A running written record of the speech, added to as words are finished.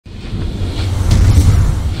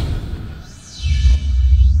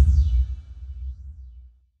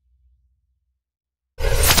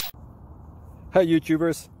Hey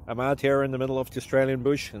YouTubers, I'm out here in the middle of the Australian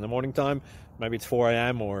bush in the morning time. Maybe it's 4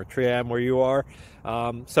 a.m. or 3 a.m. where you are.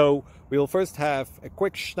 So we'll first have a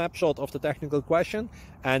quick snapshot of the technical question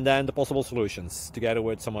and then the possible solutions, together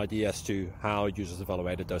with some ideas to how users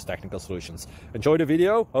evaluated those technical solutions. Enjoy the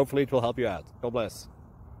video, hopefully it will help you out. God bless.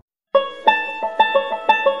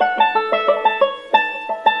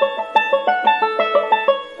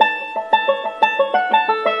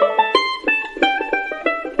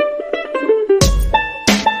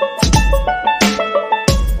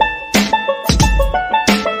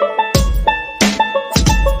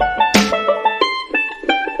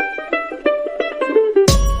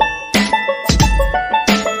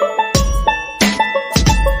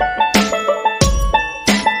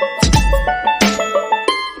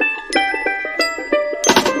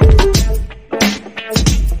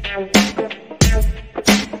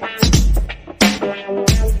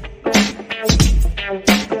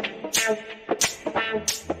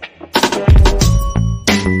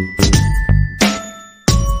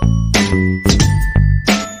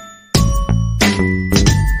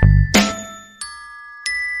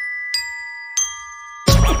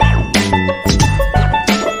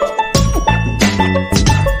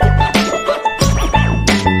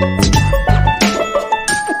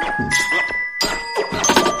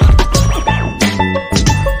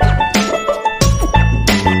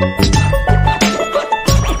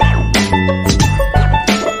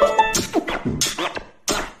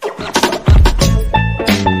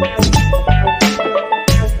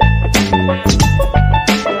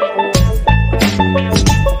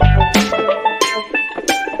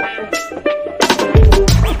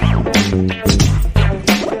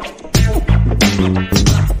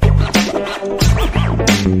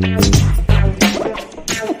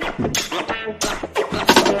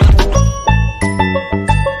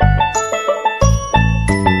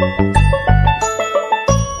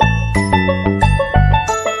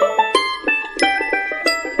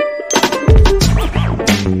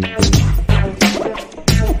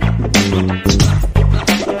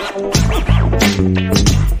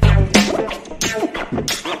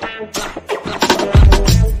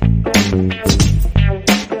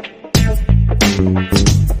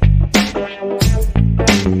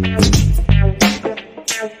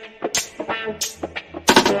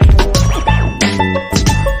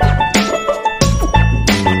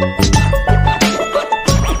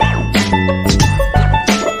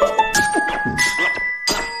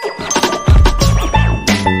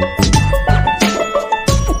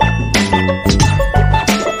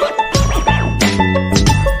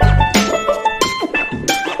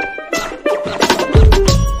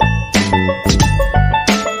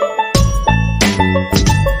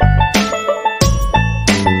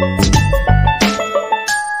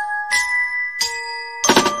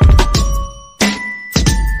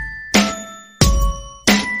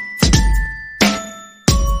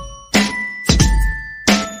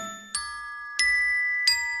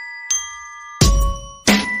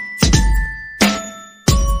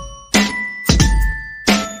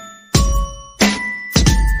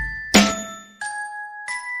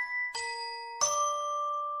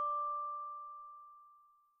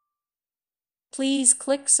 Please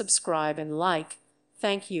click subscribe and like.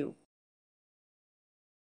 Thank you.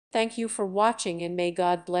 Thank you for watching and may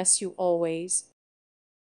God bless you always.